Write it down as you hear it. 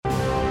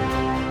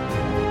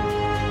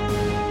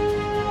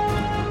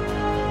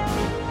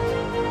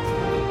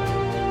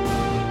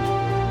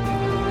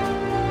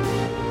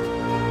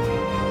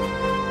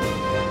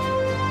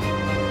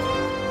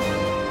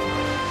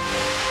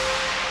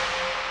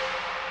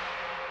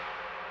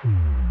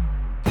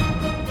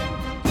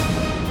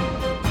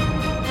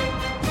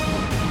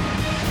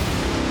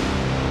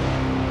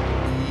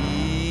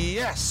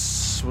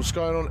What's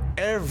going on,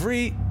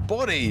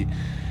 everybody?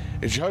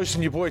 It's your host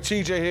and your boy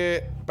TJ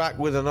here, back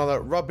with another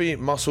Rugby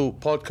Muscle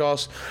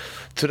podcast.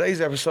 Today's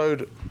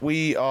episode,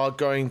 we are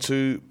going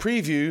to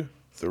preview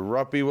the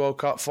Rugby World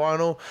Cup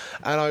final,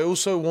 and I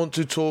also want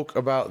to talk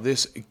about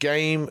this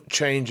Game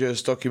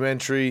Changers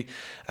documentary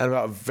and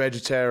about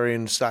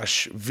vegetarian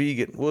slash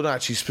vegan, well,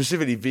 actually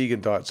specifically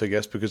vegan diets, I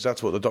guess, because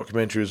that's what the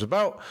documentary is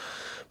about,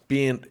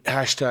 being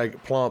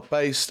hashtag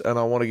plant-based. And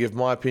I want to give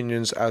my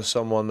opinions as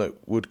someone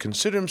that would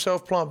consider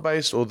himself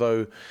plant-based,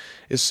 although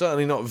it's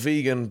certainly not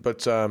vegan.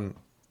 But I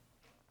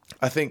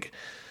think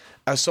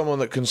as someone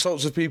that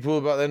consults with people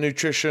about their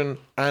nutrition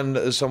and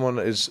as someone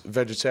that is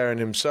vegetarian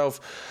himself,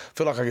 I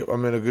feel like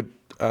I'm in a good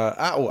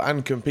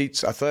and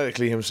competes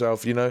athletically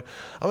himself, you know,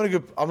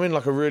 I'm in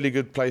like a really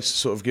good place to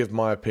sort of give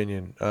my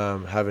opinion,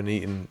 having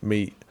eaten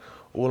meat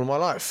all of my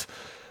life.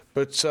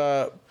 But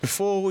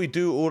before we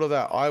do all of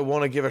that, I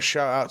want to give a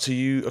shout out to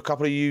you, a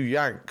couple of you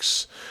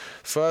Yanks.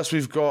 First,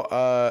 we've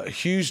got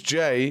Hughes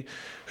J,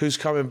 who's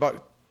coming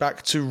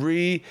back to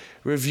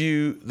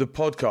re-review the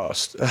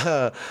podcast.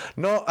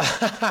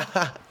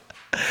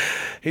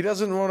 He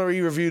doesn't want to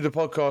re-review the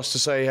podcast to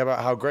say about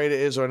how great it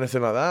is or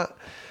anything like that,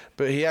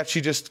 but he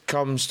actually just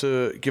comes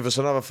to give us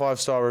another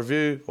 5-star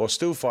review, or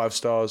still 5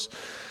 stars.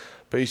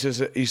 But he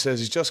says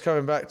he's just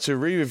coming back to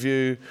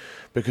re-review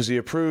because he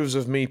approves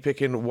of me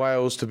picking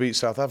Wales to beat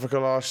South Africa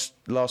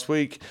last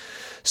week.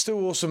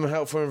 Still awesome and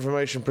helpful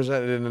information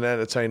presented in an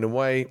entertaining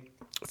way.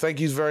 Thank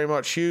you very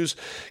much, Hughes.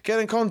 Get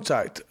in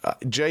contact,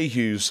 J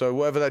Hughes. So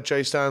whatever that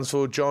J stands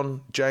for,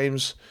 John,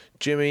 James,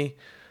 Jimmy,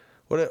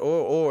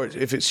 or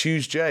if it's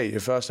Hughes J, your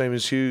first name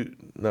is Hughes.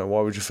 No,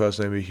 why would your first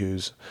name be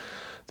Hughes?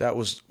 That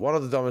was one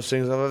of the dumbest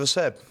things I've ever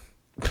said.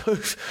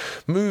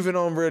 Moving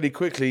on really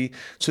quickly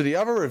to the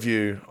other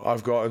review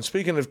I've got, and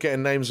speaking of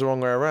getting names the wrong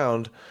way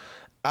around,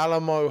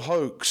 Alamo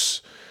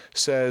Hoax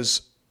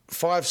says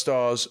 5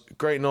 stars,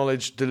 great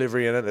knowledge,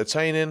 delivery and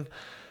entertaining.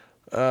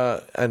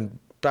 And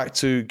back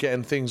to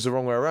getting things the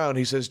wrong way around,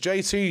 he says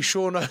JT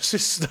sure knows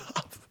his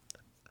stuff.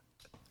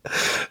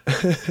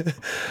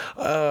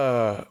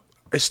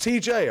 It's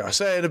TJ. I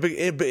say it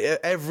in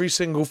every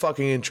single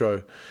fucking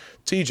intro.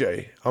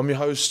 TJ, I'm your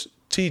host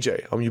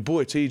TJ. I'm your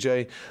boy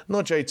TJ,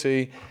 not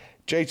JT.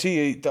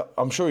 JT,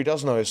 I'm sure he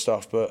does know his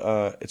stuff,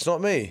 but it's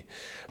not me.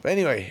 But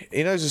anyway,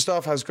 he knows his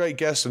stuff, has great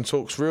guests, and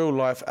talks real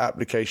life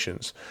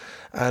applications.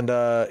 And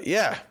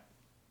yeah,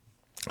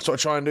 that's what I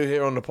try and do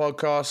here on the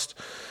podcast.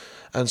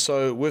 And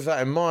so with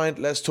that in mind,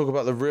 let's talk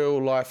about the real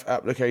life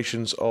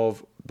applications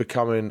of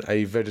becoming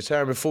a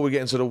vegetarian. Before we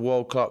get into the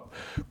World Cup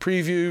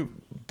preview,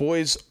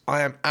 boys,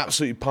 I am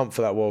absolutely pumped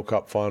for that World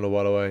Cup final,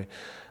 by the way.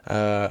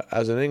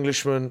 As an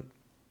Englishman,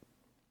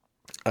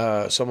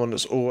 someone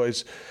that's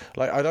always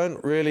like, I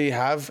don't really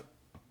have,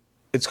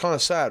 it's kind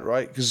of sad,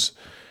 right? Because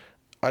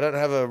I don't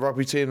have a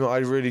rugby team that I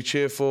really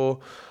cheer for.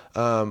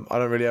 I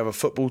don't really have a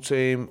football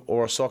team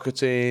or a soccer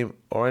team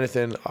or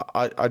anything.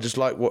 I just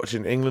like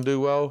watching England do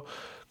well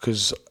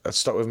because it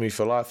stuck with me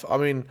for life. I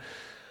mean,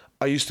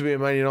 I used to be a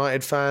Man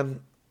United fan.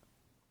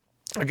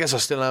 I guess I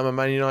still am a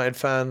Man United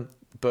fan,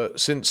 but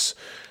since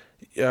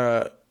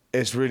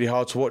it's really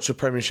hard to watch the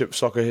Premiership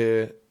soccer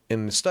here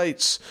in the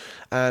States,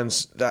 and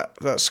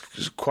that's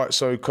quite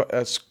so.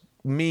 That's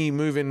me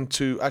moving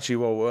to, actually,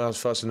 well, when I was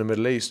first in the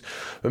Middle East,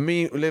 but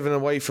me living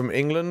away from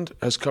England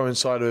has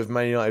coincided with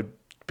Man United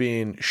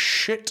being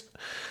shit,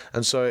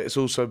 and so it's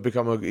also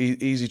become an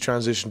easy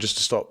transition just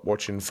to stop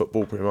watching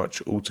football pretty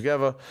much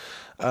altogether.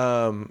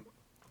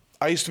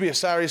 I used to be a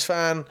Sarries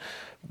fan,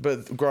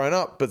 but growing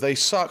up, but they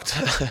sucked.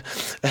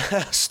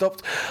 I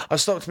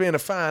stopped being a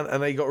fan,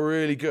 and they got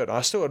really good.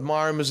 I still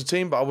admire them as a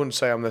team, but I wouldn't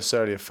say I'm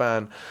necessarily a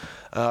fan.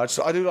 I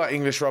do like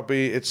English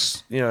rugby.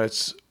 It's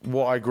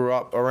what I grew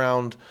up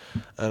around,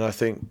 and I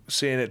think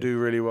seeing it do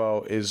really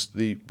well is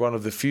one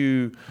of the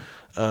few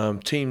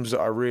teams that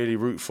I really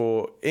root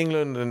for.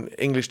 England and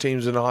English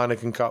teams in the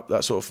Heineken Cup,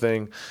 that sort of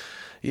thing.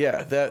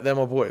 Yeah, they're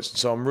my boys.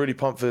 So I'm really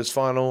pumped for this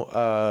final.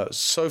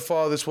 So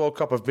far this World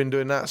Cup, I've been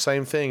doing that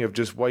same thing of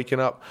just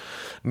waking up,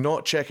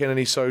 not checking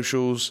any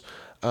socials,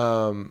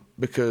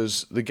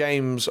 because the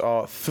games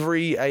are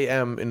 3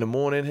 a.m. in the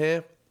morning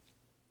here.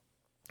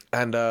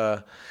 And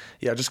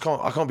yeah,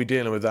 I can't be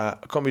dealing with that.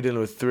 I can't be dealing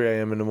with 3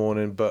 a.m. in the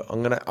morning, but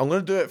I'm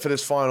gonna do it for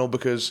this final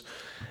because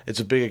it's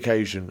a big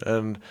occasion.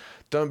 And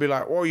don't be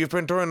like, well, you've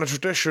been doing the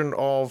tradition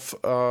of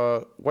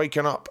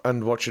waking up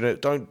and watching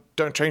it. Don't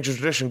change the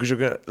tradition because you're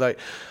gonna, like,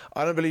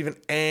 I don't believe in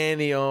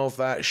any of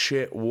that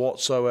shit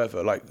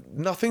whatsoever. Like,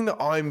 nothing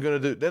that I'm gonna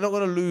do. They're not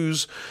gonna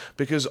lose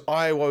because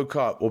I woke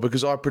up or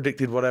because I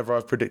predicted whatever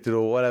I've predicted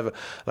or whatever.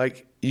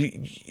 Like,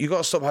 you got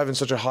to stop having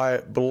such a high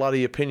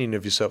bloody opinion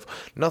of yourself.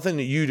 Nothing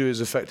that you do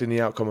is affecting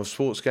the outcome of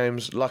sports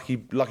games. Lucky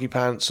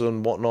pants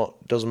and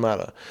whatnot doesn't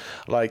matter.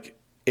 Like,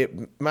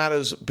 it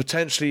matters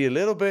potentially a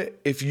little bit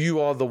if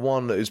you are the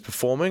one that is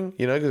performing,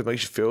 you know, because it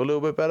makes you feel a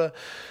little bit better.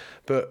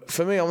 But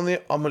for me, I'm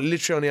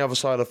literally on the other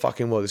side of the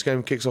fucking world. This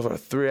game kicks off at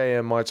 3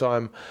 a.m. my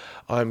time.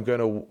 I'm going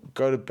to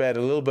go to bed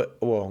a little bit.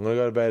 Well, I'm going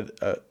to go to bed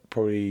at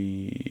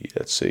probably,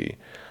 let's see.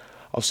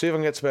 I'll see if I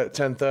can get to bed at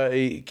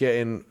 10:30, get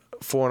in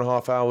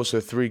about 4.5 hours, so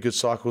 3 good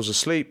cycles of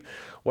sleep.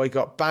 Wake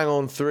up bang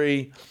on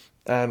 3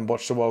 and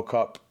watch the World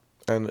Cup,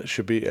 and it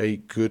should be a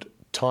good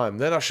time.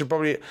 Then I should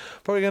probably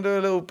gonna do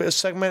a little bit of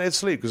segmented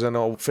sleep, because then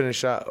I'll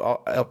finish that.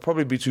 I'll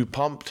probably be too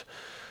pumped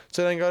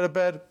to then go to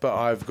bed, but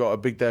I've got a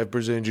big day of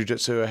Brazilian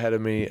Jiu-Jitsu ahead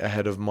of me,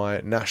 ahead of my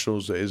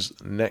nationals that is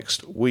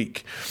next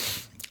week.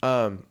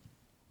 But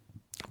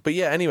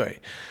yeah, anyway,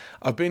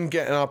 I've been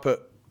getting up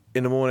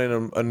in the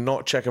morning and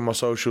not checking my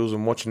socials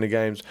and watching the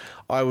games.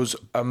 I was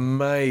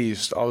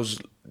amazed. I was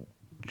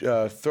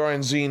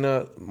throwing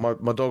Xena,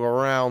 my dog,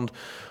 around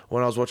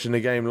when I was watching the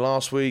game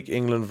last week,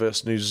 England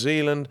versus New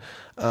Zealand.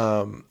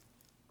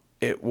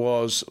 It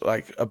was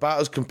like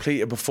about as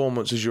complete a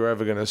performance as you're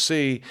ever going to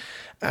see.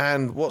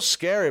 And what's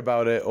scary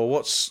about it, or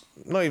what's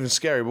not even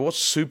scary, but what's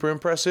super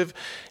impressive,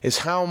 is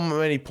how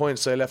many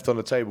points they left on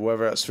the table,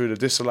 whether that's through the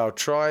disallowed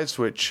tries,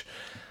 which,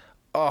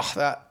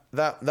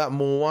 that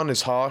more one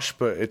is harsh,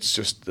 but it's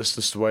just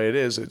the way it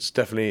is. It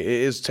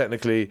is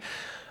technically,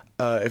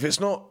 if it's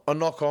not a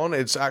knock on,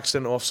 it's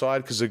accidental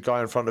offside because the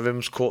guy in front of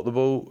him's caught the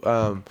ball.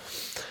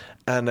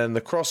 And then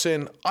the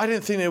crossing, I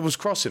didn't think it was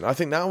crossing. I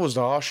think that was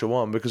the harsher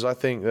one, because I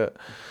think that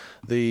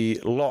the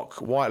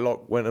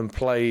Whitelock went and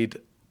played,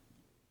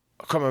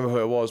 I can't remember who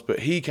it was, but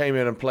he came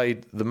in and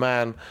played the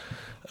man,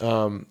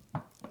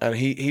 and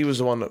he was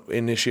the one that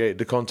initiated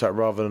the contact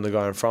rather than the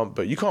guy in front.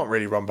 But you can't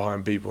really run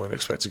behind people and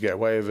expect to get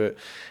away with it.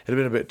 It'd have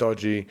been a bit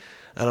dodgy.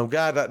 And I'm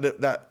glad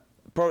that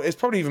it's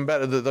probably even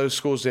better that those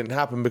scores didn't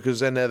happen, because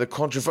then they're the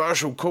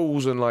controversial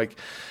calls, and like,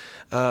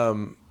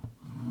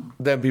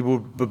 then people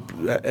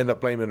would end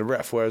up blaming the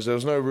ref, whereas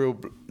there's no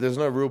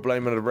real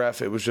blame on the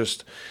ref. It was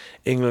just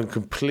England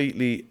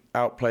completely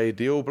outplayed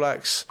the All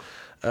Blacks.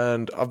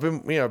 And I've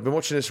been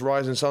watching this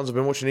Rising Suns. I've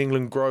been watching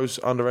England grow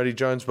under Eddie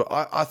Jones, but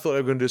I thought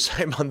they were going to do the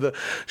same under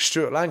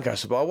Stuart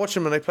Lancaster. But I watch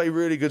them and they play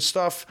really good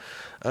stuff.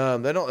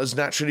 They're not as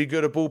naturally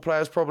good at ball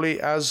players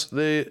probably as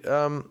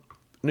the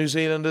New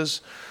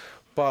Zealanders,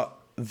 but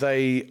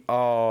they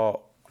are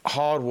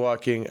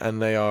hardworking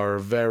and they are a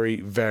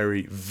very,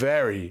 very,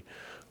 very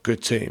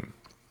good team.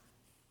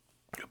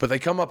 But they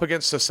come up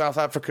against a South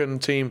African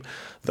team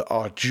that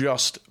are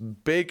just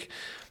big.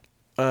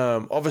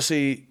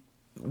 Obviously,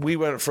 we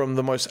went from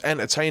the most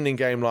entertaining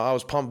game, like I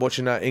was pumped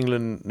watching that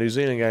England-New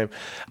Zealand game,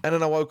 and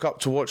then I woke up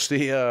to watch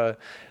the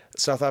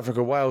South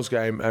Africa-Wales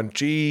game, and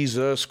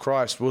Jesus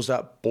Christ, was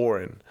that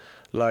boring.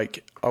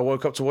 Like, I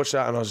woke up to watch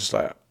that and I was just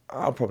like,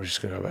 I'm probably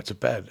just going to go back to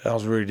bed. I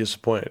was really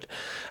disappointed.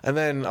 And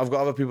then I've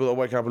got other people that are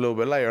waking up a little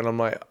bit later, and I'm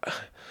like,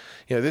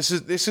 this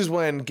is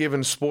when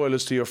giving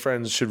spoilers to your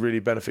friends should really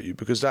benefit you,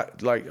 because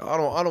that, like, I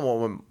don't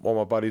want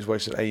my buddies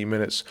wasting 80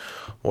 minutes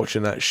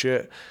watching that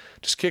shit.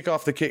 Just kick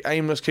after kick,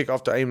 aimless kick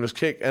after aimless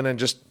kick, and then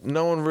just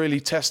no one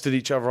really tested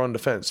each other on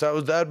defence.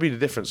 That'd be the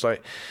difference.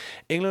 Like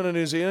England and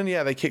New Zealand,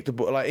 yeah, they kicked the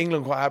ball. Like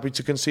England quite happy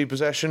to concede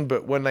possession,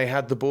 but when they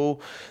had the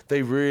ball,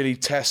 they really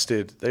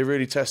tested. They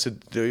really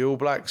tested the All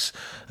Blacks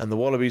and the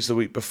Wallabies the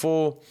week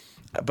before,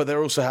 but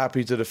they're also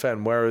happy to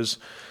defend. Whereas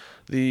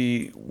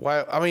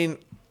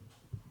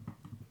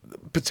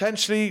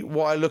potentially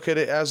what I look at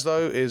it as,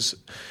 though, is,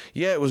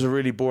 yeah, it was a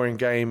really boring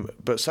game,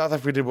 but South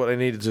Africa did what they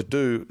needed to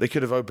do. They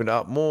could have opened it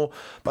up more.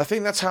 But I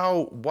think that's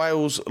how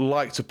Wales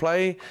like to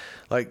play.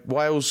 Like,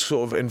 Wales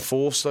sort of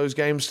enforce those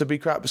games to be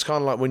crap. It's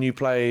kind of like when you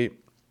play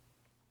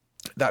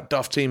that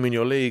duff team in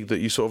your league that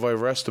you sort of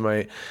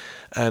overestimate,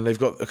 and they've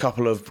got a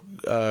couple of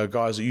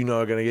guys that you know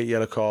are going to get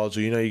yellow cards,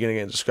 or you know you're going to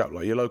get into scrap,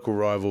 like your local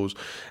rivals,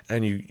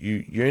 and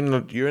you're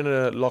in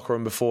a locker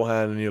room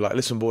beforehand, and you're like,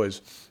 listen,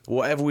 boys,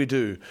 whatever we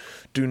do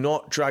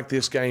not drag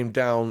this game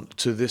down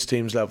to this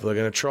team's level. They're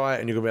going to try it,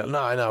 and you're going to be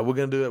like, no, we're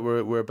going to do it.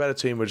 We're a better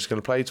team. We're just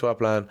going to play to our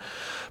plan.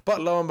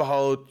 But lo and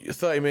behold,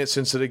 30 minutes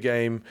into the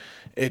game,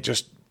 it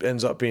just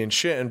ends up being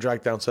shit and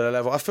dragged down to their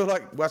level. I feel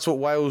like that's what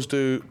Wales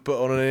do,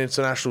 but on an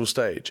international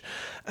stage.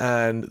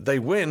 And they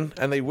win,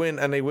 and they win,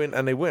 and they win,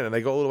 and they win. And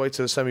they got all the way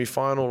to the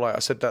semi-final. Like I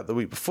said that the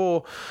week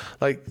before.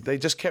 Like, they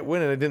just kept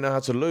winning. They didn't know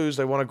how to lose.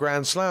 They won a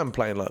Grand Slam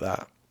playing like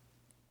that.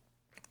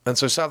 And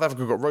so South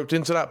Africa got roped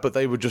into that, but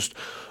they were just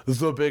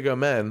the bigger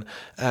men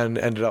and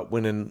ended up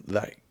winning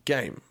that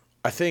game.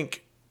 I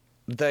think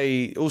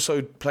they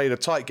also played a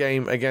tight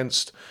game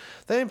against...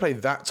 They didn't play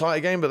that tight a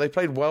game, but they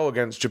played well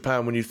against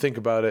Japan when you think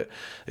about it.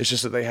 It's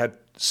just that they had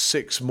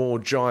 6 more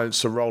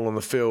giants to roll on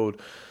the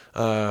field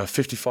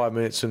 55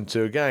 minutes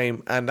into a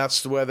game, and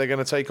that's where they're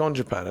going to take on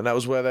Japan. And that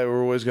was where they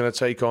were always going to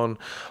take on...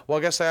 Well,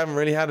 I guess they haven't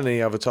really had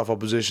any other tough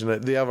opposition.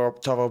 The other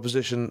tough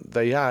opposition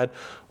they had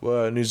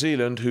were New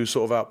Zealand, who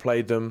sort of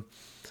outplayed them,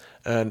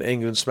 and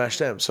England smashed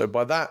them. So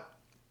by that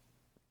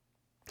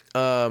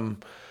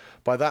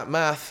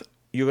math,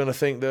 you're going to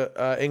think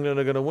that England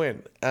are going to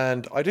win.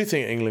 And I do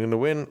think England are going to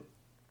win.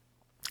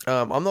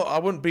 I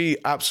wouldn't be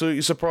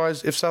absolutely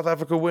surprised if South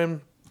Africa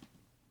win,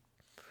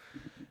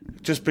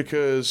 just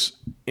because,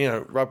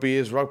 rugby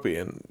is rugby,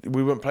 and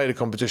we wouldn't play the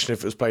competition if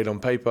it was played on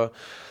paper.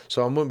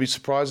 So I wouldn't be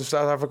surprised if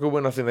South Africa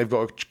win. I think they've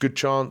got a good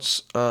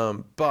chance,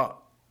 but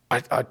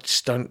I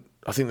just don't.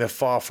 I think they're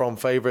far from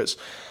favourites.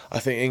 I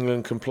think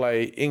England can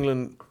play.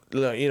 England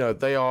you know,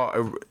 they are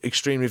an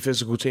extremely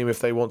physical team if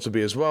they want to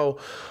be as well,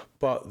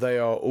 but they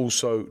are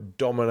also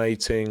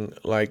dominating,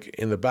 like,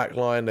 in the back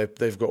line.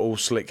 They've got all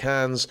slick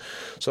hands.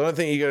 So I don't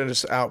think you're going to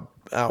just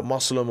out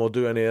muscle them or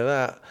do any of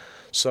that.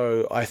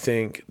 So I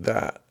think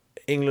that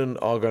England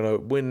are going to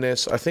win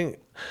this. I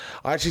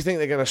actually think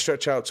they're going to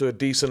stretch out to a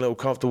decent little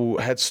comfortable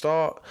head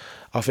start.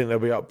 I think they'll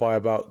be up by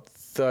about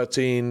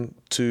 13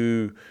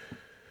 to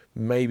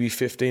maybe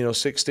 15 or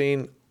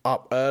 16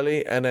 up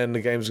early, and then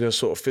the game's going to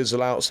sort of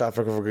fizzle out. South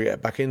Africa will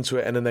get back into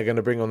it, and then they're going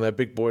to bring on their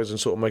big boys and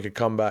sort of make a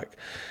comeback.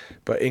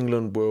 But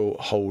England will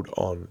hold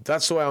on.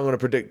 That's the way I'm going to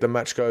predict the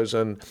match goes.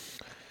 And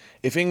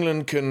if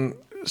England can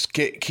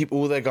keep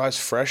all their guys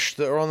fresh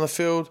that are on the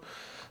field,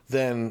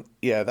 then,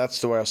 yeah,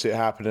 that's the way I see it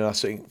happening. I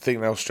think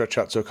they'll stretch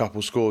out to a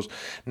couple scores.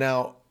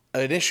 Now,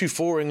 an issue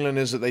for England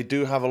is that they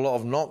do have a lot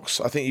of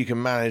knocks. I think you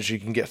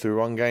can get through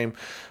one game,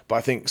 but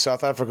I think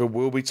South Africa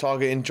will be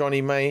targeting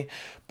Johnny May.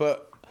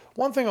 But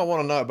one thing I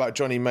want to know about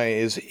Johnny May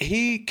is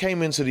he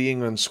came into the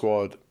England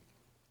squad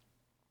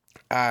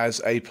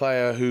as a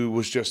player who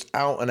was just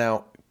out and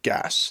out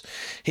gas.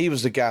 He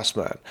was the gas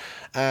man.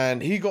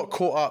 And he got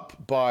caught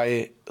up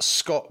by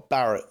Scott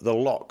Barrett, the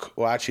lock.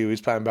 Well, actually, he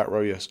was playing back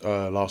row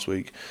last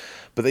week.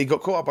 But he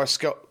got caught up by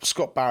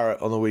Scott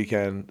Barrett on the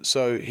weekend.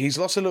 So he's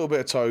lost a little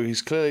bit of toe.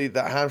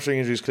 That hamstring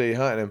injury is clearly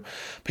hurting him.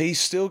 But he's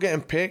still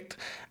getting picked.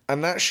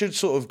 And that should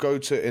sort of go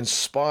to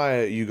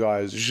inspire you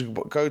guys. You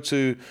should go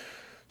to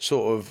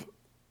sort of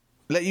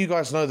let you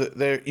guys know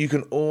that you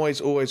can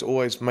always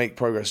make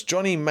progress.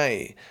 Johnny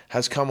May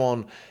has come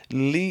on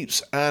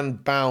leaps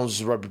and bounds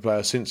as a rugby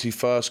player since he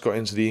first got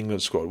into the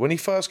England squad. When he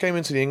first came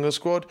into the England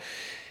squad,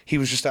 he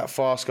was just that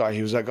fast guy.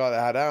 He was that guy that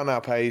had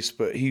out-and-out pace,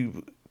 but he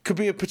could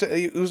be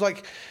it was like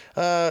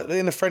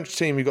in the French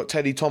team, you got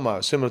Teddy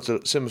Thomas, similar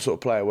sort of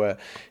player where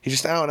he's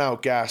just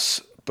out-and-out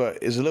gas,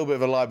 but is a little bit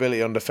of a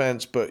liability on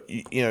defence. But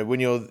you know,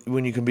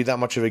 when you can be that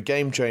much of a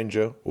game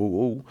changer,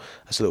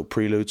 that's a little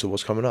prelude to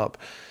what's coming up.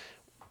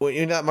 Well,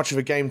 you're that much of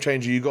a game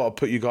changer, you got to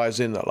put you guys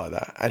in that like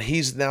that. And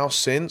he's now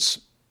since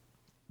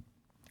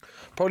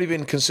probably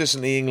been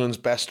consistently England's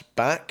best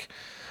back.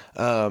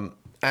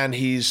 And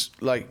his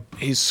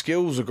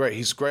skills are great.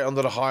 He's great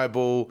under the high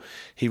ball.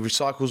 He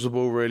recycles the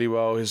ball really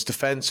well. His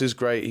defence is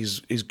great.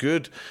 He's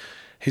good.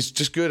 He's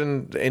just good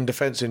in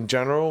defence in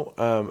general.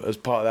 As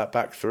part of that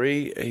back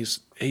three,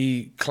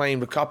 he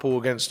claimed a couple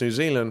against New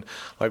Zealand,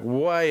 like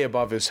way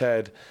above his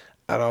head.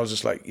 And I was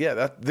just like,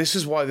 yeah, this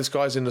is why this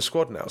guy's in the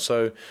squad now.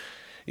 So,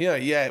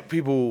 yeah,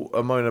 people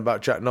are moaning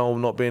about Jack Nowell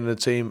not being in the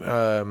team.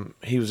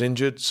 He was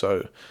injured,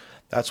 so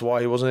that's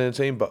why he wasn't in the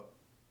team. But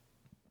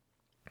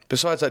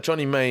besides that,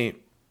 Johnny May,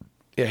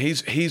 yeah,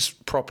 he's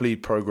properly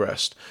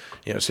progressed,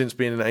 since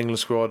being in the England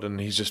squad, and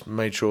he's just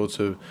made sure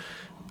to,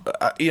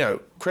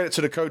 credit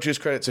to the coaches,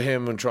 credit to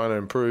him and trying to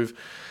improve.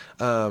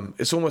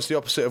 It's almost the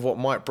opposite of what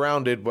Mike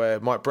Brown did, where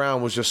Mike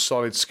Brown was just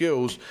solid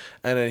skills,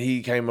 and then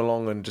he came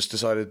along and just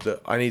decided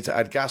that I need to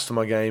add gas to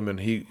my game, and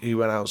he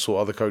went out and saw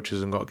other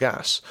coaches and got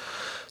gas.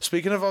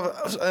 Speaking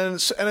of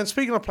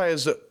speaking of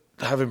players that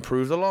have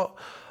improved a lot,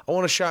 I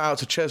want to shout out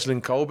to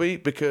Cheslin Colby,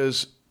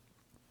 because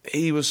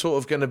he was sort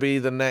of going to be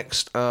the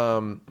next.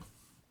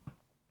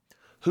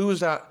 Who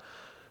was that?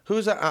 Who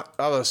was that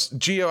other?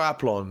 Gio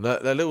Aplon,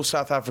 the little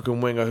South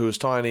African winger who was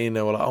tiny, and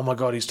they were like, oh my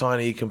God, he's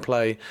tiny, he can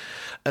play.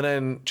 And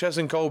then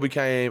Cheslin Colby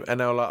came, and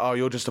they were like, oh,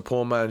 you're just a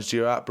poor man's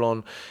Gio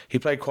Aplon. He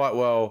played quite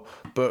well,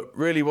 but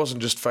really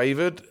wasn't just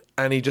favoured.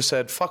 And he just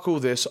said, fuck all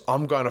this,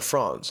 I'm going to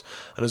France.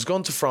 And has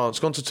gone to France,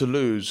 gone to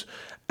Toulouse,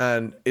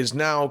 and is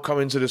now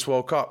coming to this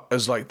World Cup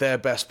as like their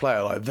best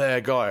player, like their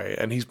guy.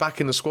 And he's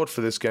back in the squad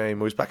for this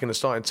game, or he's back in the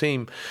starting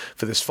team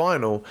for this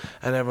final.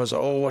 And everyone's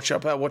like, oh, watch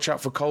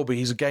out for Colby,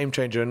 he's a game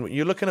changer. And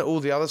you're looking at all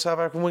the other South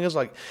African wingers,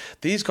 like,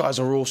 these guys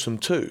are awesome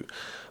too.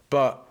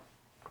 But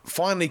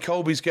finally,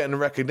 Colby's getting the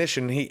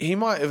recognition. He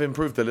might have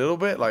improved a little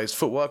bit, like his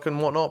footwork and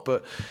whatnot,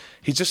 but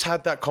he's just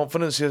had that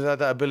confidence. He's had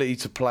that ability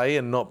to play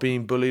and not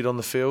being bullied on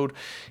the field.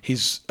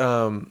 He's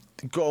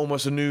got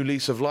almost a new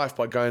lease of life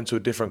by going to a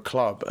different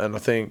club. And I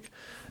think,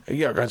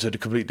 going to a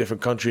complete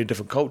different country and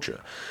different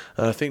culture.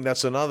 And I think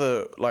that's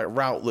another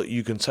route that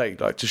you can take,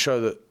 to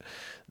show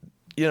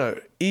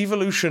that,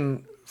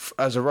 evolution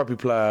as a rugby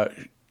player,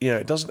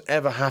 it doesn't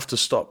ever have to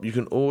stop. You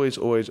can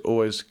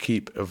always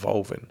keep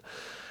evolving.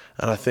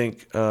 And I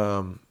think,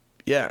 I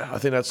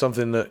think that's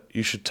something that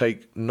you should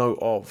take note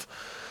of.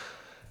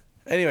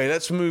 Anyway,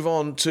 let's move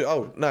on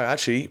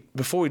to...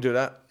 before we do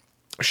that,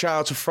 shout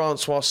out to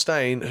Francois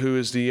Steyn, who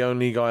is the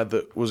only guy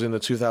that was in the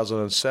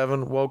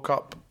 2007 World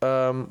Cup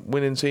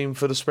winning team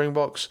for the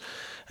Springboks.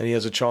 And he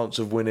has a chance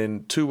of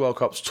winning 2 World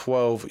Cups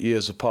 12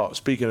 years apart.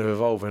 Speaking of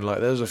evolving,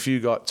 there's a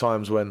few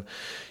times when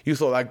you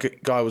thought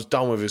that guy was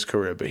done with his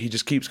career, but he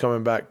just keeps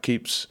coming back,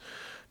 keeps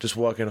just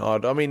working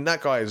hard. I mean,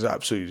 that guy is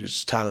absolutely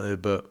just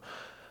talented, but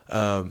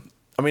I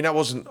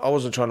wasn't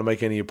trying to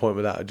make any point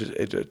with that.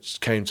 It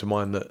just came to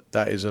mind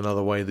that is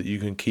another way that you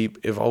can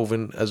keep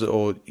evolving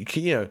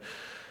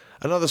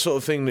another sort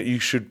of thing that you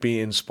should be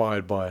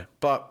inspired by.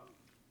 But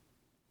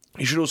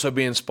you should also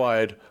be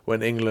inspired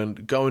when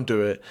England go and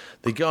do it.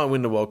 They go and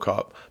win the World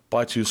Cup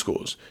by 2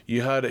 scores.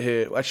 You heard it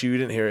here. Actually, you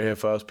didn't hear it here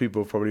first.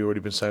 People have probably already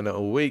been saying that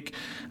all week.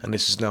 And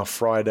this is now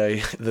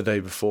Friday, the day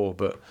before.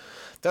 But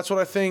that's what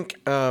I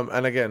think.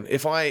 And again,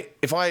 if I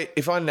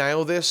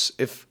nail this,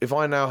 if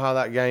I know how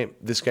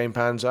this game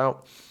pans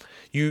out,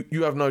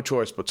 you have no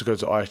choice but to go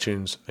to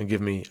iTunes and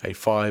give me a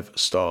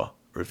 5-star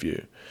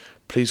review.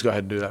 Please go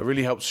ahead and do that. It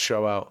really helps the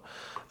show out.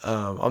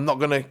 I'm not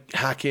going to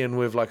hack in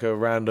with like a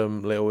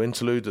random little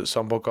interlude that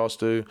some podcasts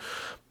do,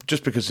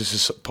 just because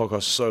this podcast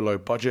is so low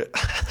budget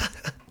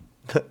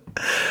that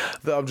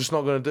I'm just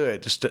not going to do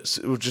it. It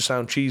will just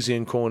sound cheesy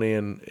and corny,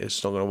 and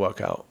it's not going to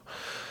work out.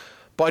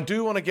 But I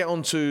do want to get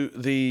onto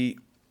the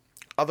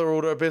other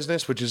order of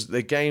business, which is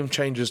the Game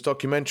Changers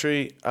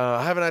documentary.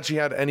 I haven't actually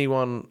had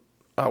anyone...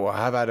 Oh, well,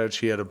 I have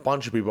actually had a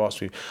bunch of people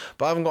ask me,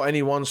 but I haven't got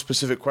any one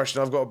specific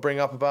question I've got to bring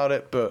up about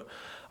it, but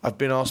I've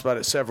been asked about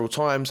it several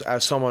times.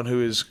 As someone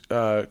who is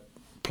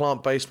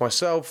plant-based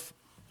myself,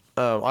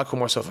 I call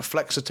myself a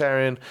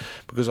flexitarian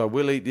because I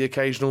will eat the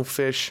occasional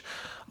fish.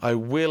 I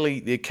will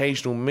eat the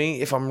occasional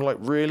meat if I'm like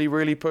really,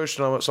 really pushed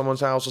and I'm at someone's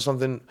house or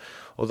something,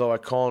 although I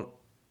can't.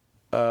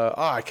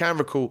 I can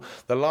recall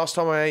the last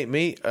time I ate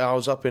meat, I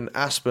was up in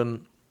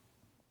Aspen.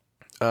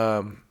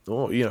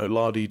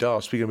 La-di-da,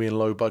 speaking of being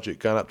low budget,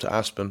 going up to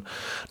Aspen.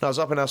 And I was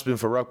up in Aspen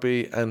for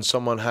rugby, and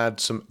someone had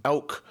some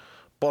elk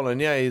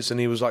bolognese, and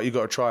he was like, "You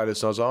got to try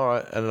this." And I was like, "All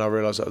right." And then I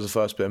realised that was the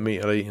first bit of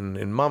meat I'd eaten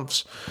in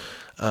months.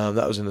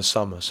 That was in the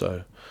summer,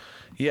 so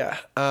yeah.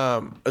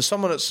 As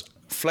someone that's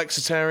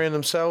flexitarian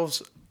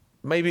themselves,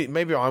 maybe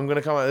I'm going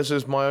to come at this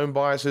as my own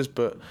biases,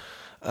 but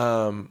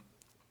I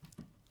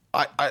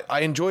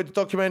enjoyed the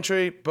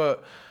documentary,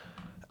 but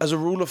as a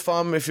rule of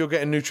thumb, if you're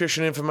getting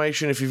nutrition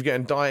information, if you're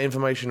getting diet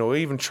information, or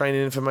even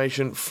training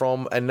information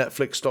from a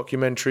Netflix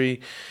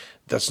documentary,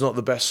 that's not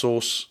the best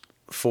source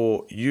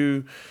for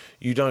you.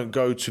 You don't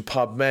go to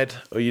PubMed,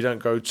 or you don't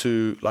go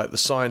to like the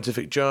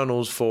scientific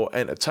journals for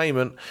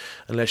entertainment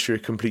unless you're a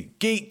complete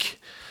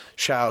geek.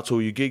 Shout out to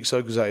all you geeks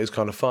though, because that is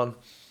kind of fun.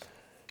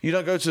 You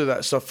don't go to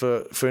that stuff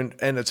for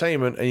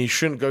entertainment, and you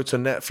shouldn't go to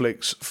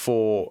Netflix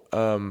for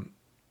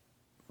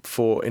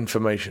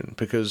information,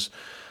 because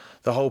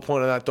the whole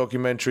point of that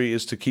documentary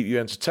is to keep you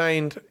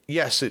entertained.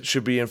 Yes, it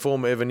should be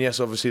informative, and yes,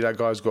 obviously that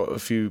guy's got a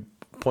few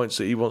points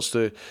that he wants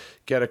to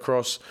get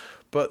across,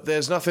 but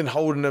there's nothing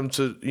holding them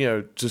to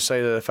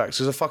say that they're facts.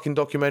 There's a fucking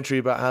documentary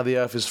about how the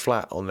Earth is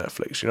flat on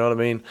Netflix, you know what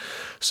I mean?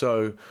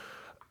 So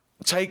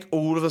take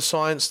all of the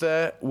science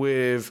there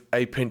with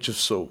a pinch of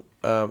salt,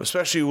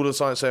 especially all the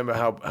science saying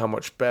about how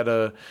much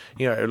better,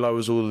 it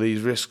lowers all of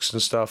these risks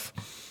and stuff.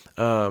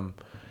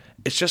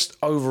 It's just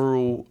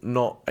overall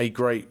not a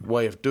great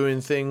way of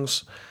doing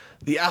things.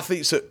 The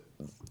athletes that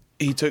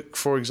he took,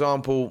 for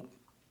example,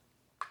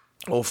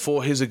 or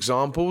for his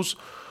examples,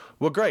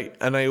 were great,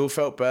 and they all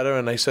felt better,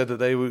 and they said that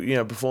they were,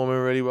 performing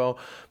really well.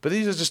 But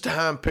these are just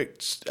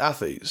hand-picked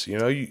athletes.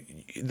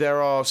 There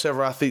are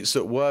several athletes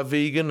that were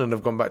vegan and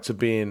have gone back to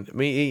being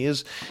meat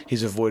eaters.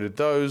 He's avoided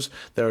those.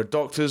 There are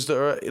doctors that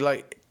are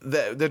like,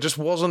 there just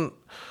wasn't.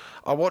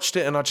 I watched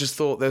it and I just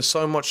thought there's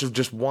so much of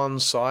just one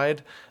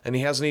side, and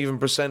he hasn't even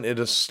presented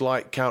a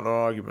slight counter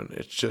argument.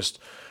 It's just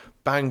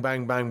bang,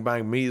 bang, bang,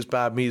 bang. Meat is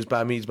bad, meat is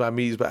bad, meat is bad,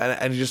 meat is bad.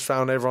 And he just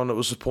found everyone that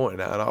was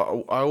supporting it. And I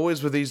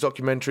always, with these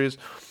documentaries,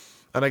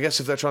 and I guess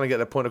if they're trying to get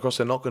their point across,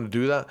 they're not going to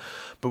do that.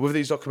 But with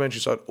these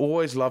documentaries, I'd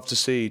always love to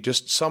see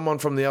just someone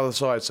from the other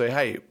side say,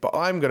 hey, but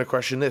I'm going to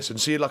question this,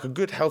 and see like a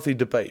good, healthy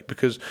debate.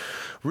 Because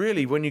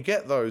really, when you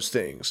get those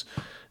things,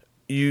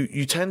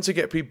 you tend to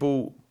get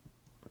people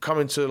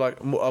coming to like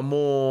a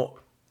more,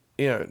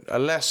 a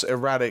less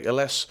erratic, a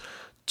less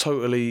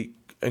totally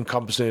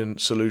encompassing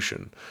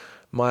solution.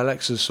 My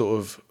Alexa's sort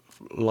of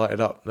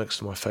lighted up next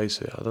to my face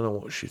here. I don't know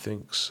what she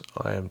thinks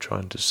I am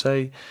trying to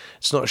say.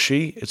 It's not a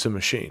she, it's a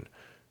machine.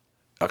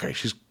 Okay,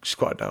 she's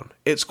quieted down.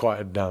 It's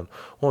quieted down.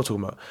 What am I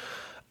talking about?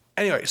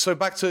 Anyway, so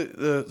back to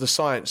the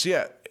science.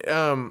 Yeah,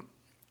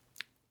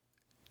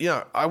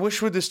 I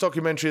wish with this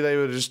documentary they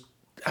would just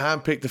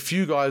handpicked a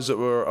few guys that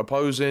were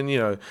opposing,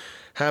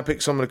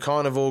 handpicked some of the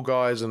carnivore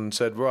guys and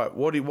said, right,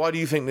 why do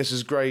you think this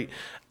is great?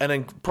 And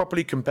then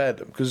properly compared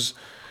them, because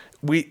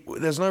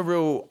there's no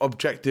real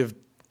objective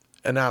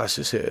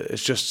analysis here.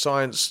 It's just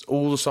science,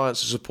 all the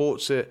science that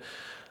supports it,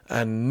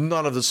 and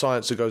none of the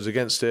science that goes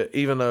against it,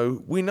 even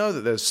though we know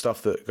that there's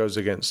stuff that goes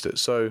against it.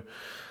 So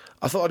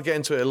I thought I'd get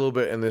into it a little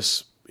bit in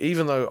this,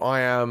 even though I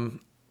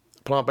am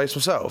plant-based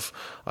myself,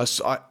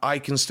 I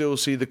can still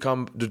see the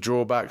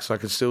drawbacks. I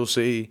can still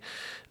see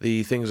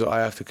the things that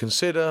I have to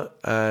consider,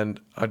 and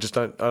I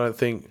don't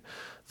think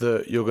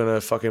that you're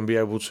gonna fucking be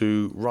able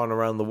to run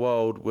around the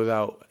world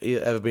without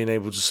ever being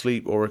able to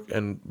sleep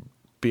and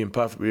be in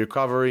perfect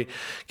recovery,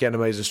 get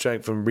amazing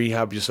strength, and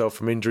rehab yourself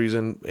from injuries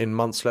in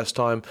months less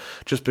time,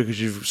 just because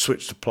you've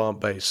switched to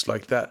plant-based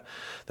like that.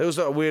 There was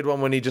that weird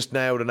one when he just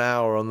nailed an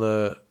hour on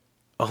the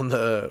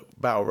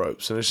battle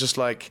ropes, and it's just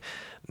like,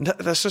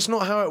 that's just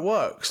not how it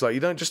works. Like, you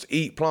don't just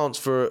eat plants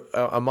for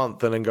a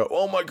month and then go,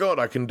 oh my god,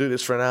 I can do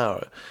this for an hour.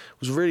 It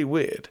was really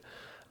weird.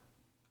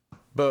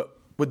 But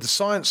with the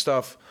science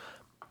stuff,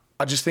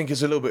 I just think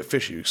it's a little bit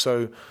fishy.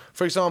 So,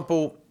 for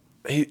example,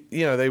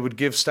 they would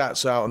give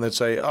stats out and they'd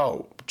say,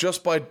 oh,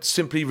 just by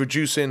simply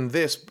reducing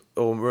this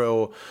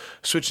or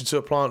switching to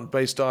a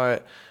plant-based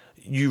diet,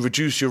 you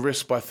reduce your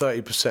risk by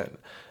 30%.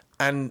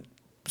 And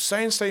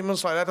saying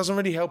statements like that doesn't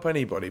really help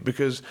anybody,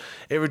 because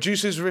it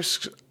reduces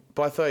risks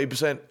by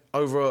 30%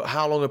 over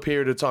how long a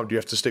period of time? Do you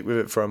have to stick with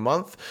it for a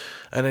month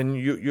and then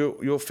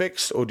you're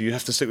fixed, or do you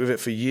have to stick with it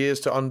for years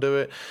to undo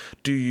it?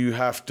 Do you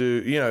have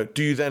to,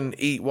 do you then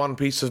eat one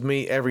piece of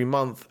meat every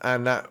month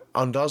and that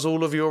undoes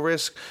all of your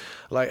risk?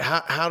 Like,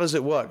 how does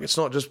it work? It's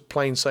not just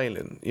plain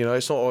sailing,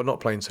 it's not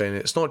plain sailing.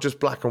 It's not just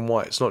black and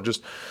white. It's not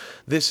just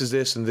this is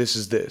this and this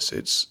is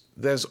this.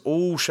 There's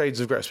all shades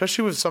of grey,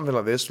 especially with something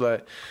like this.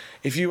 Like,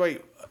 if you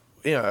ate,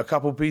 a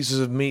couple pieces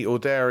of meat or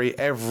dairy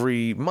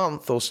every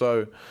month or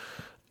so,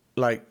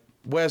 like,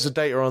 where's the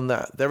data on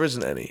that? There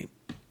isn't any.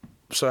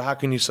 So how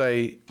can you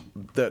say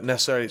that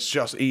necessarily it's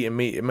just eating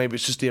meat? Maybe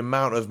it's just the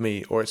amount of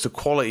meat, or it's the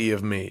quality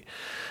of meat.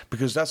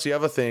 Because that's the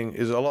other thing,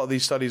 is a lot of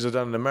these studies are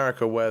done in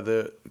America where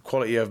the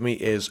quality of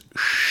meat is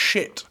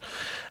shit.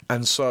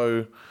 And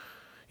so,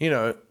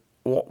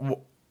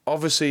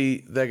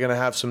 obviously they're going to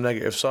have some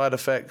negative side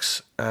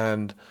effects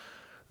and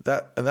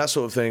that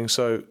sort of thing.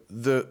 So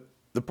the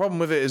problem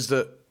with it is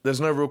that there's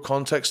no real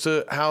context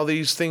to how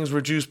these things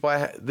reduce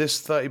by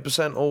this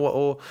 30%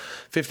 or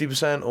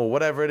 50% or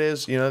whatever it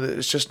is.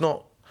 It's just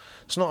not.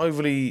 It's not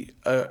overly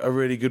a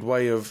really good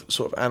way of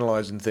sort of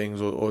analysing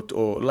things or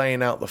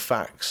laying out the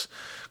facts,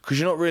 because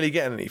you're not really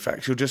getting any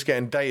facts. You're just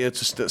getting data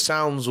that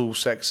sounds all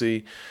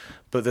sexy,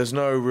 but there's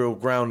no real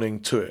grounding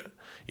to it.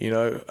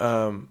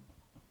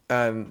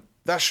 And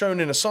that's shown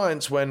in a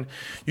science when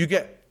you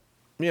get.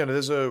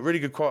 There's a really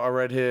good quote I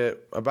read here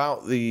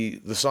about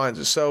the science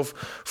itself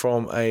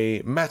from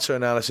a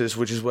meta-analysis,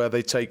 which is where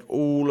they take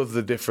all of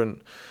the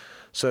different...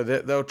 So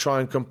they'll try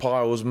and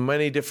compile as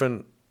many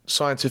different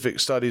scientific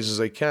studies as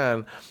they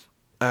can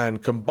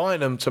and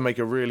combine them to make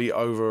a really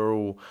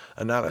overall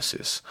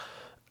analysis.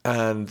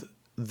 And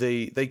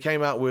they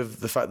came out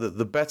with the fact that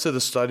the better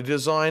the study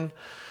design,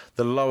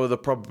 the lower the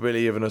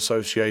probability of an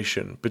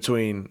association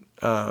between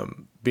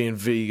being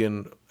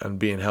vegan and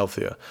being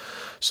healthier.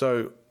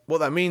 So... what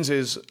that means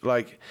is,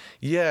 like,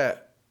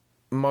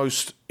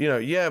 most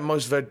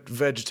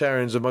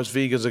vegetarians and most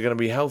vegans are going to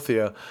be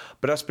healthier,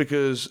 but that's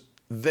because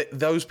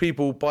those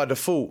people by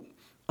default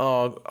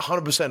are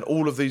 100%.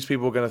 All of these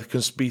people are going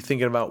to be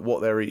thinking about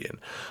what they're eating,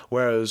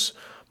 whereas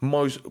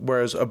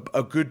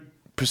a good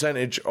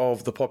percentage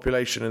of the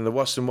population in the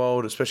Western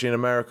world, especially in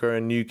America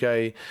and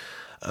UK,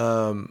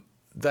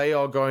 they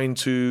are going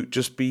to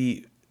just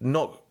be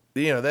not.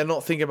 They're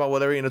not thinking about what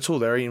they're eating at all.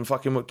 They're eating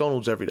fucking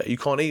McDonald's every day. You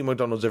can't eat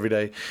McDonald's every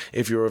day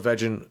if you're a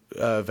vegan,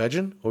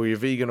 or you're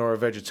vegan or a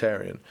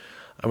vegetarian.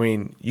 I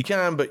mean, you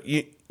can, but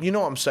you know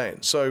what I'm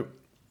saying. So,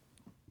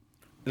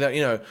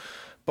 that,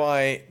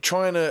 by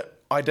trying to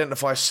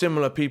identify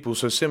similar people,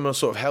 so similar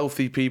sort of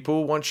healthy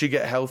people, once you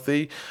get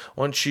healthy,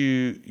 once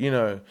you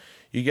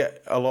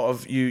get a lot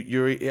of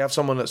you have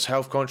someone that's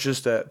health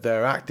conscious,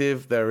 they're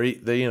active, they're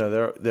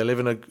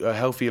living a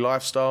healthy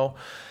lifestyle,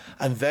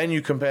 and then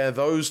you compare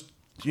those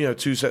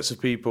two sets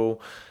of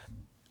people,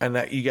 and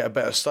that you get a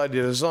better study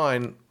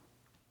design,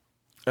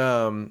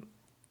 you're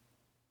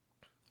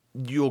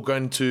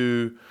going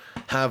to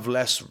have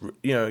less.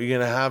 You're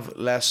going to have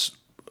less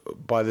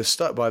by this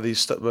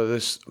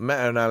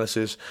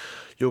meta-analysis.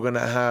 You're going to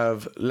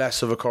have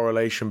less of a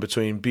correlation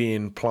between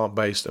being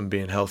plant-based and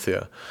being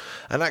healthier,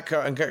 and that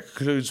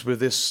concludes with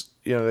this.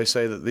 They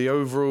say that the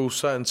overall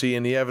certainty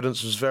in the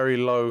evidence was very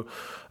low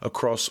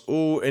across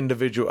all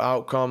individual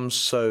outcomes,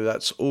 so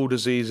that's all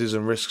diseases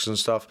and risks and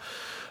stuff,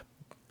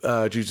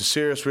 due to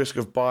serious risk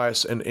of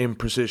bias and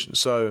imprecision.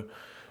 So,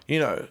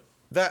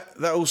 that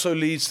also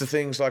leads to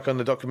things like on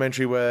the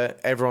documentary where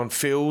everyone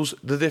feels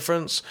the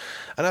difference,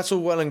 and that's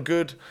all well and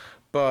good,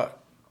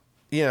 but,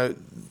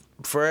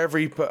 for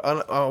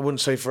I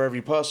wouldn't say for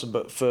every person,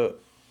 but for,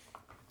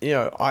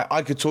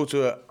 I could talk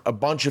to a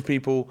bunch of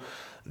people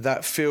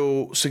that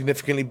feel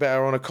significantly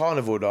better on a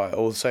carnivore diet,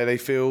 or say they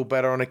feel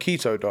better on a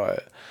keto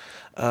diet.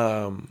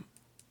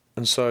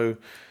 And so,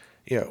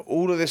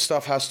 all of this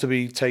stuff has to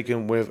be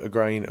taken with a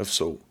grain of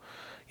salt.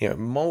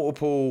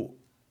 Multiple,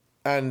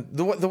 and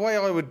the way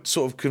I would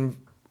sort of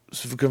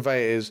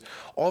convey it is,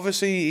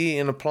 obviously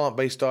eating a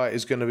plant-based diet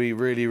is going to be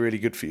really, really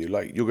good for you.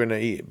 Like, you're going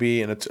to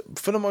be eating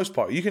for the most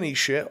part, you can eat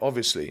shit,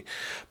 obviously,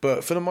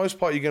 but for the most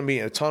part, you're going to be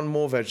eating a ton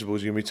more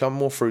vegetables, you're going to be a ton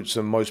more fruits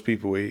than most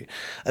people eat,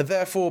 and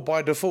therefore,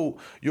 by default,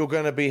 you're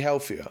going to be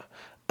healthier.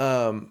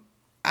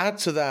 Add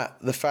to that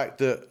the fact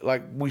that,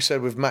 like we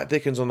said with Matt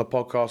Dickens on the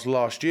podcast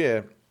last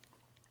year,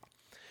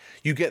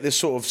 you get this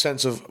sort of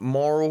sense of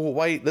moral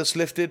weight that's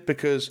lifted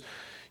because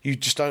you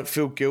just don't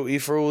feel guilty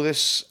for all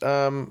this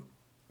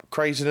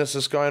craziness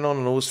that's going on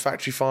and all this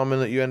factory farming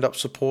that you end up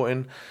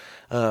supporting.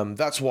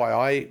 That's why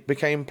I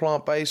became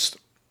plant-based.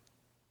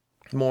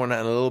 More on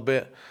that in a little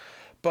bit.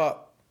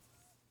 But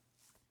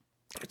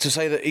to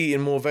say that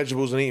eating more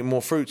vegetables and eating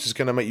more fruits is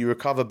going to make you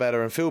recover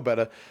better and feel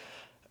better,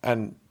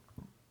 and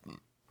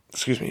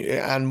excuse me,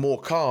 and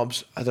more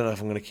carbs. I don't know if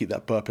I'm going to keep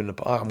that burp in the.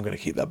 I'm going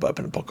to keep that burp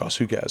in the podcast.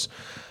 Who cares?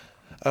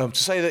 To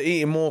say that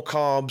eating more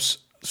carbs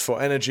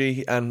for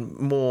energy and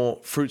more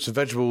fruits and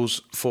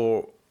vegetables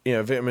for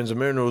vitamins and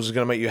minerals is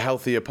going to make you a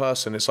healthier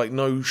person. It's like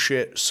no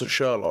shit,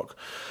 Sherlock.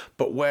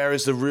 But where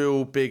is the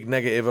real big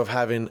negative of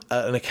having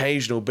an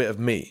occasional bit of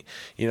meat?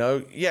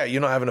 Yeah, you're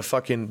not having a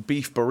fucking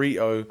beef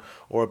burrito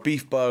or a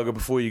beef burger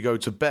before you go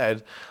to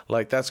bed.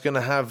 Like, that's going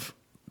to have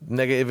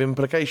negative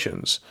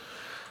implications.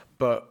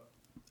 But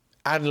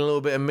adding a little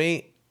bit of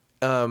meat,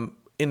 in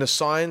the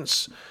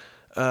science,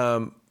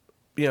 there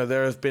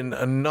have been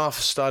enough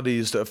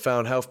studies that have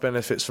found health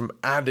benefits from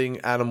adding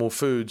animal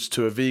foods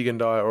to a vegan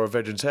diet or a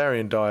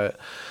vegetarian diet.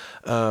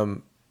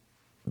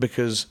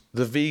 Because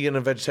the vegan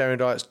and vegetarian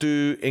diets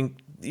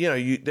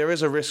there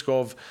is a risk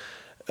of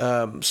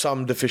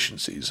some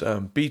deficiencies.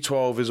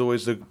 B12 is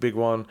always the big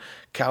one.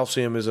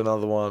 Calcium is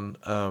another one.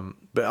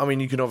 But I mean,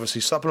 you can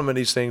obviously supplement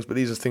these things, but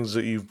these are things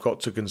that you've got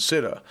to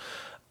consider.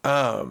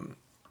 And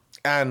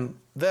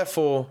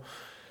therefore,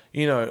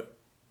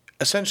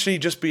 essentially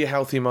just be a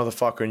healthy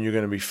motherfucker and you're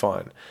going to be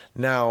fine.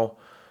 Now,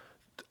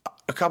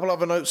 a couple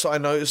other notes that I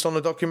noticed on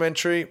the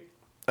documentary.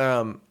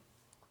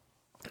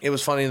 It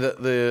was funny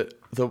that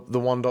the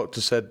one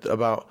doctor said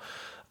about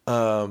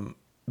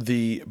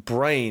the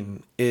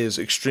brain is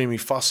extremely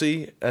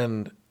fussy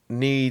and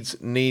needs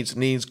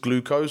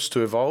glucose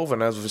to evolve,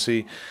 and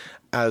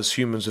as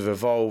humans have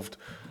evolved,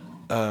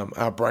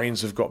 our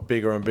brains have got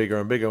bigger and bigger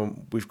and bigger,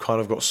 and we've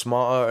kind of got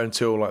smarter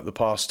until like the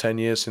past 10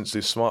 years since the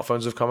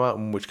smartphones have come out,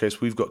 in which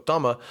case we've got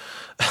dumber.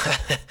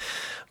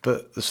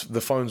 But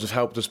the phones have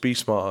helped us be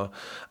smarter.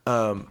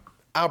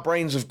 Our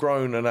brains have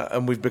grown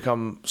and we've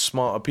become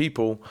smarter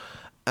people.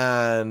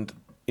 And,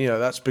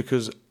 that's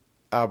because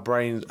our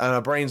brains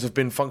have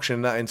been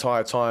functioning that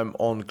entire time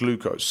on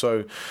glucose.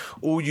 So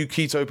all you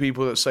keto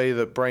people that say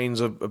that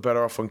brains are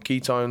better off on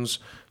ketones,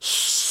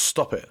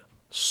 stop it.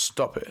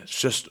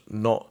 It's just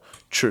not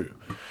true.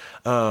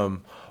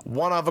 One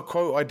other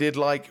quote I did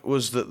like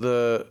was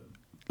that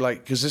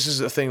because this is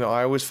a thing that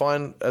I always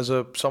find as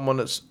someone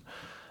that's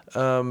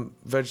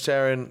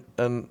vegetarian,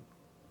 and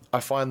I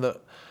find that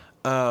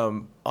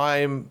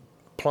I'm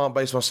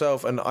plant-based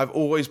myself, and I've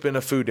always been a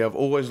foodie. I've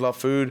always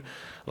loved food.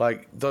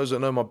 Like, those that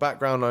know my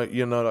background, that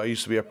I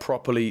used to be a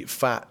properly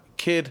fat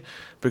kid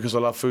because I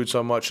love food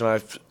so much,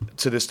 and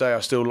to this day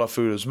I still love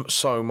food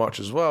so much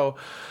as well.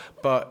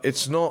 But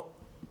it's not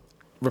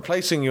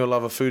replacing your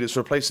love of food, it's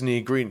replacing the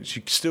ingredients.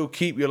 You still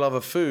keep your love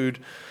of food,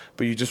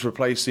 but you just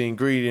replace the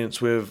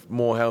ingredients with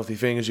more healthy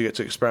things. You get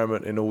to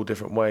experiment in all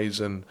different ways,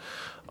 and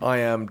I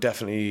am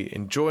definitely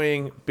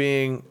enjoying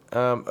being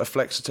a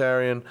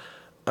flexitarian.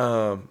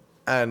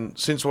 And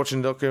since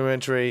watching the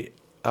documentary,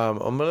 I'm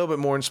a little bit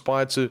more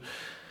inspired to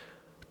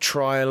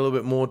try a little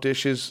bit more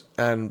dishes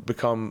and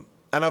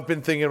I've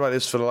been thinking about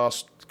this for the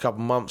last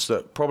couple months,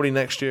 that probably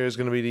next year is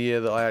going to be the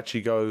year that I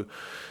actually go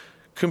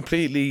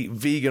completely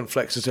vegan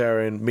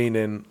flexitarian,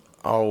 meaning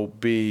I'll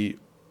be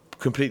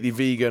completely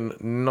vegan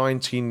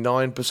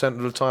 99%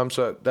 of the time.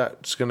 So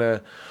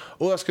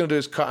all that's gonna do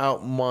is cut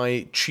out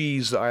my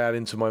cheese that I add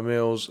into my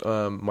meals,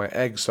 my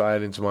eggs that I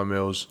add into my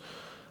meals.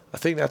 I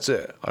think that's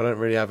it. I don't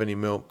really have any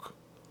milk,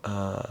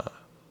 and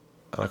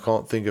I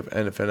can't think of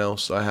anything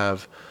else I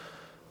have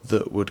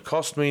that would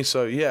cost me.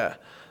 So yeah,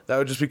 that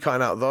would just be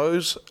cutting out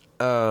those,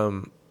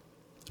 and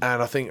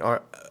I think I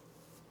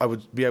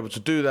would be able to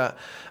do that.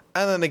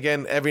 And then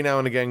again, every now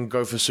and again,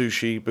 go for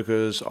sushi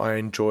because I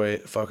enjoy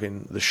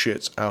fucking the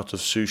shit out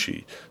of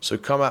sushi. So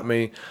come at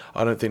me.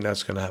 I don't think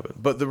that's going to happen.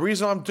 But the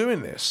reason I'm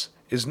doing this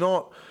is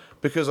not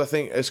because I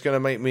think it's going to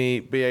make me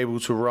be able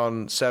to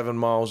run 7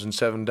 miles in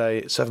 7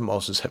 days. 7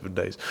 miles in 7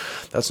 days.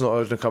 That's not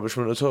an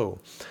accomplishment at all.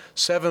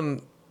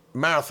 7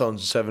 marathons in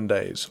 7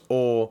 days,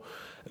 or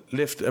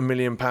lift 1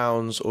 million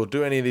pounds, or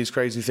do any of these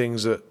crazy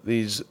things that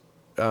these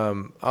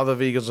other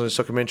vegans on this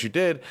documentary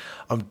did.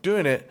 I'm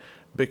doing it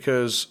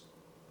because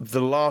the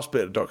last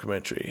bit of the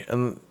documentary,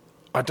 and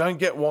I don't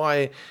get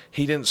why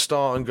he didn't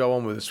start and go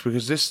on with this,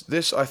 because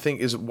this I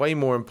think is way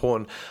more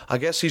important. I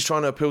guess he's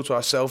trying to appeal to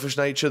our selfish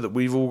nature, that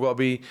we've all got to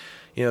be,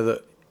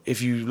 that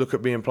if you look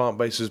at being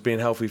plant-based as being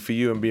healthy for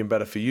you and being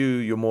better for you,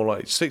 you're more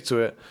likely to stick to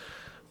it.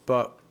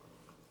 But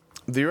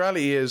the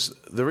reality is,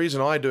 the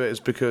reason I do it is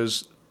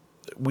because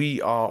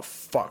we are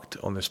fucked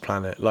on this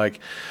planet. Like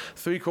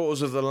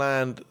 3/4 of the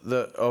land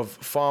of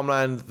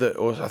farmland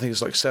or I think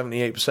it's like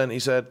 78%, he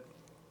said,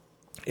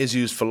 is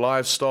used for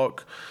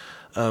livestock.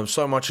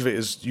 So much of it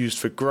is used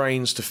for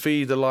grains to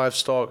feed the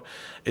livestock.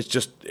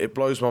 It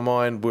blows my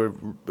mind.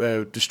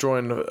 We're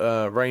destroying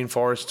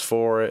rainforests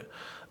for it.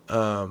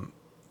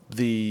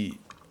 The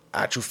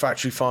actual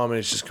factory farming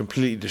is just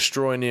completely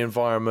destroying the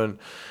environment,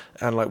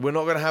 and like we're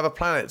not going to have a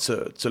planet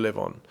to live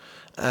on.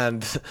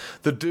 And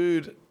the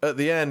dude at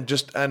the end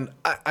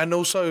and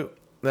also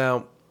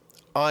now,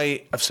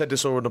 I've said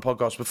this all in the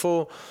podcast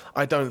before,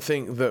 I don't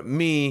think that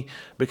me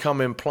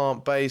becoming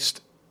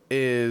plant-based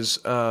is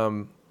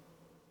gonna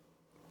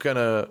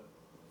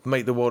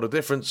make the world a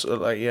difference,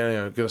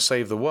 gonna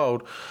save the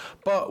world.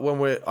 But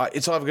when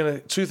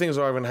two things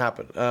are either gonna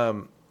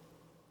happen.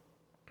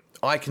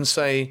 I can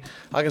sit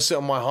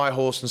on my high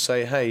horse and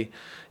say, hey,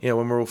 you know,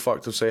 when we're all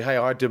fucked up, say, hey,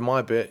 I did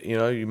my bit, you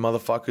know, you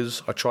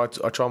motherfuckers. I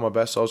tried my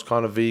best. I was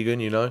kind of vegan,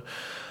 you know,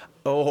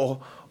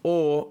 or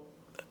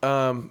more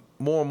and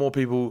more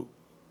people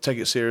take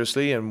it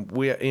seriously, and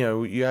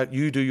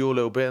you do your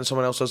little bit, and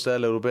someone else does their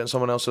little bit, and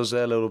someone else does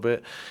their little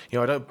bit. You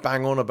know, I don't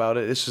bang on about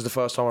it. This is the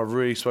first time I've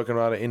really spoken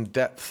about it in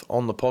depth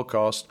on the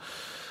podcast.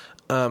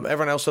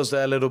 Everyone else does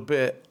their little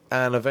bit,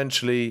 and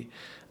eventually,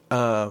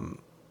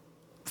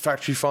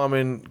 factory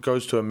farming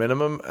goes to a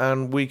minimum,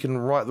 and we can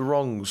right the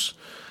wrongs.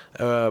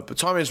 But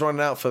time is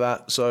running out for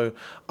that, so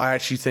I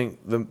actually think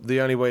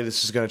the only way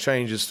this is going to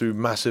change is through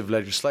massive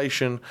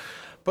legislation.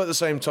 But at the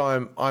same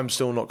time, I'm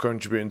still not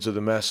contributing to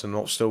the mess and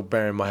not still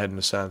burying my head in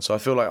the sand. So I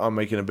feel like I'm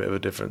making a bit of a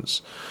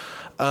difference.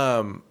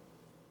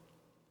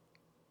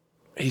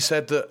 He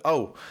said that,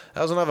 that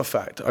was another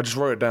fact. I just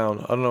wrote it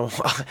down. I don't know,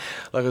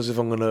 like as if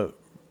I'm going to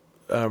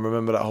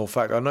remember that whole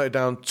fact. I noted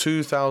down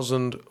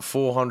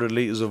 2,400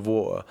 litres of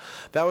water.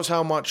 That was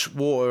how much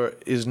water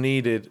is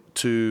needed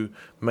to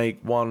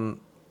make one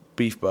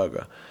beef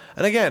burger.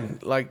 And again,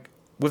 like,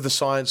 with the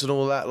science and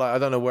all that, like, I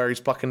don't know where he's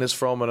plucking this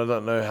from, and I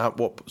don't know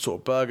what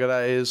sort of burger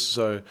that is,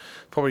 so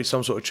probably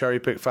some sort of cherry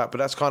pick fat, but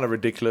that's kind of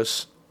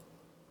ridiculous.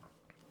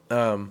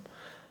 And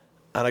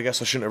I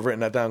guess I shouldn't have written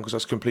that down because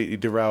that's completely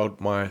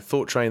derailed my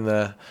thought train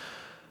there.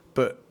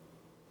 But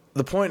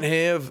the point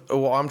here,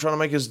 what I'm trying to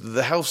make, is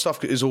the health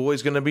stuff is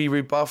always going to be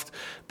rebuffed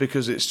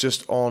because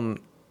it's on,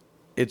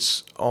 you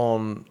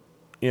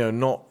know,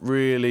 not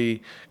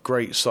really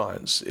great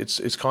science.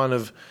 It's kind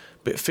of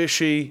bit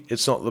fishy.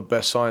 It's not the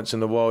best science in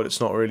the world. It's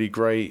not really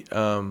great.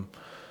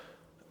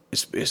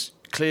 It's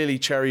clearly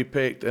cherry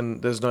picked,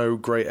 and there's no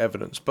great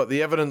evidence. But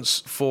the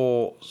evidence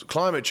for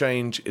climate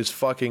change is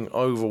fucking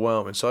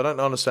overwhelming. So I don't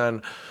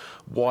understand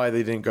why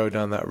they didn't go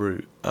down that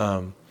route.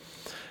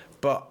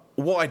 But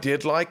what I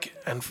did like,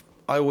 and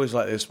I always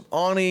like this,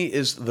 Arnie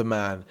is the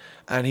man,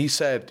 and he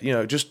said, you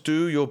know, just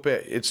do your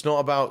bit. It's not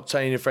about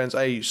telling your friends,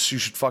 hey, you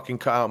should fucking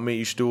cut out meat.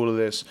 You should do all of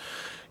this.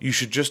 You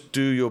should just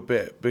do your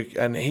bit.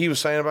 And he was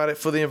saying about it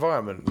for the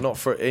environment, not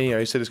for, you know,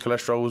 he said his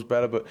cholesterol was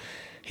better, but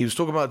he was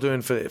talking about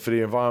doing for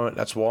the environment.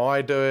 That's why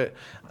I do it.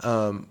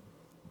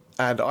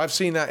 And I've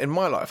seen that in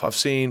my life. I've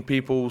seen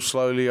people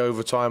slowly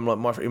over time,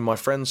 like in my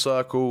friend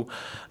circle,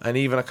 and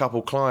even a couple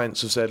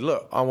clients have said,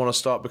 look, I want to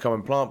start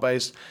becoming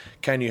plant-based.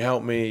 Can you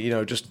help me, you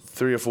know, just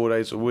 3 or 4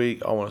 days a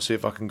week? I want to see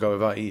if I can go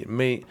without eating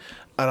meat.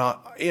 And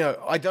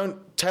I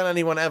don't tell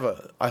anyone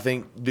ever, I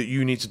think, that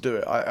you need to do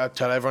it. I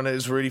tell everyone that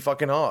it's really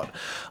fucking hard.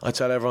 I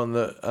tell everyone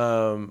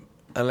that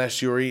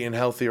unless you're eating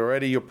healthy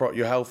already,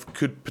 your health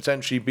could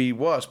potentially be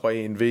worse by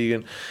eating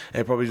vegan.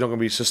 And it probably not going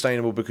to be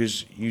sustainable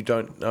because you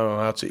don't know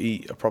how to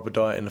eat a proper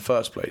diet in the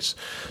first place.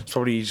 It's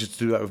probably easier to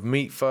do that with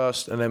meat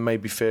first, and then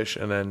maybe fish,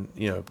 and then,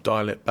 you know,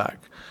 dial it back.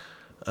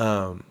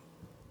 And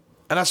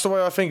that's the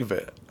way I think of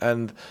it.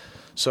 And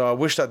so I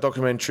wish I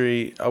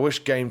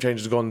wish Game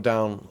Changers had gone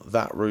down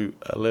that route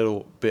a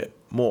little bit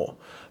more.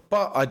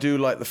 But I do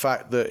like the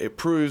fact that it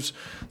proves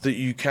that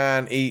you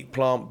can eat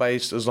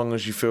plant-based as long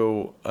as you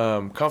feel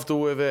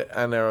comfortable with it,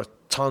 and there are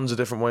tons of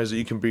different ways that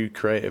you can be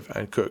creative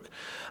and cook.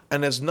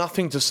 And there's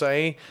nothing to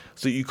say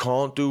that you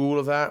can't do all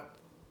of that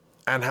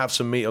and have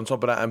some meat on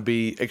top of that and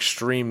be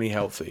extremely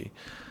healthy.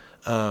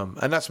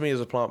 And that's me as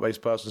a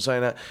plant-based person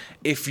saying that.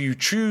 If you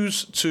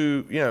choose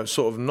to, you know,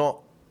 sort of not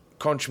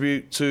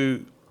contribute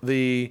to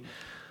the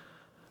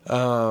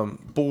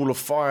ball of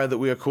fire that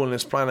we are calling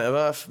this planet of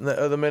Earth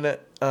at the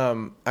minute,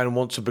 and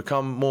want to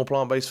become more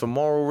plant-based for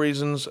moral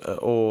reasons,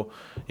 or,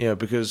 you know,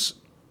 because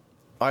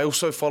I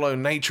also follow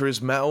Nature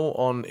is Metal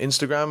on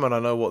Instagram, and I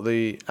know what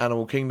the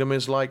animal kingdom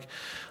is like.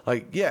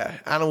 Like, yeah,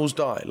 animals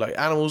die. Like,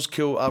 animals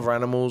kill other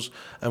animals,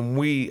 and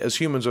we as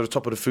humans are at the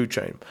top of the food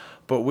chain.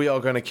 But we are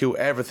going to kill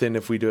everything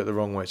if we do it the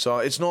wrong way. So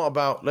it's not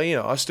about, you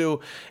know,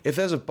 if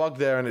there's a bug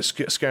there and it's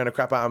scaring the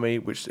crap out of me,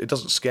 which it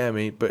doesn't scare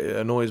me, but it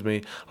annoys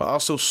me, like, I'll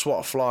still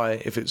swat a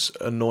fly if it's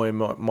annoying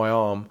my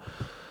arm.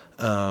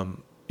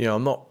 You know,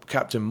 I'm not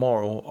Captain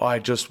Moral. I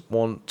just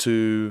want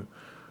to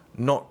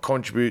not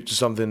contribute to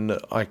something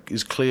that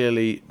is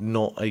clearly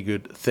not a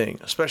good thing,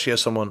 especially as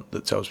someone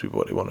that tells people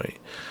what they want to eat.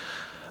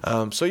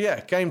 So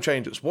yeah, Game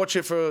Changers. Watch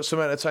it for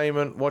some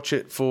entertainment. Watch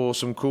it for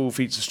some cool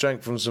feats of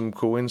strength and some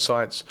cool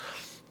insights.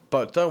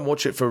 But don't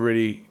watch it for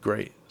really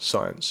great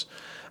science.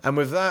 And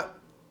with that,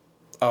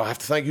 I'll have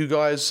to thank you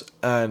guys,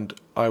 and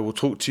I will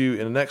talk to you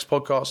in the next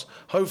podcast,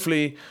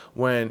 hopefully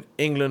when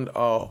England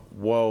are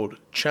world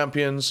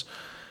champions.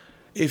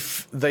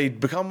 If they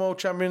become world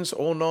champions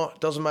or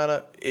not, doesn't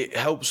matter. It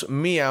helps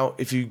me out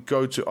if you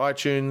go to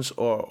iTunes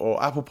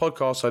or Apple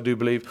Podcasts, I do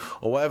believe,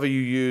 or whatever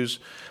you use.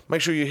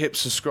 Make sure you hit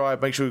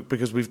subscribe. Make sure,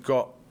 because I've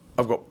got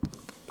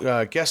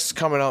guests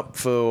coming up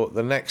for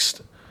the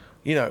next,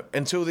 you know,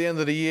 until the end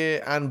of the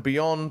year and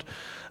beyond.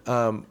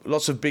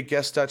 Lots of big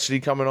guests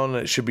actually coming on,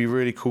 and it should be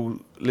really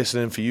cool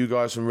listening for you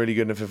guys. Some really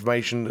good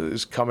information that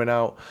is coming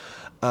out.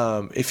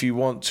 If you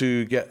want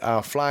to get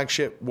our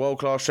flagship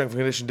world-class strength and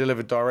conditioning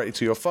delivered directly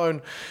to your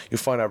phone, you'll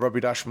find it at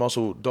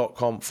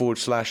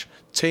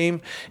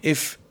rugby-muscle.com/team.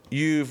 If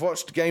you've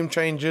watched Game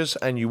Changers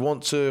and you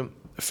want to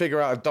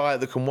figure out a diet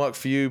that can work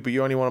for you, but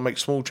you only want to make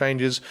small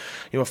changes,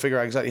 you want to figure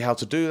out exactly how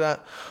to do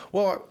that,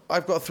 well,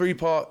 I've got a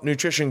 3-part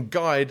nutrition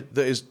guide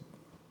that is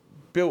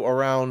built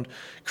around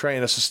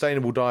creating a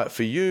sustainable diet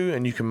for you,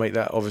 and you can make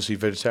that obviously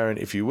vegetarian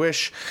if you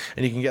wish,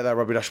 and you can get that at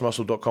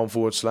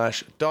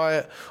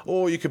rugby-muscle.com/diet,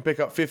 or you can pick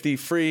up 50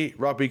 free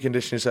rugby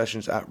conditioning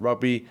sessions at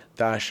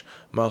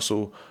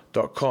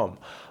rugby-muscle.com.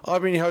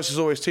 I've been your host as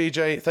always,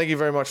 TJ. Thank you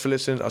very much for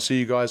listening. I'll see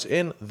you guys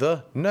in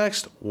the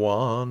next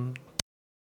one.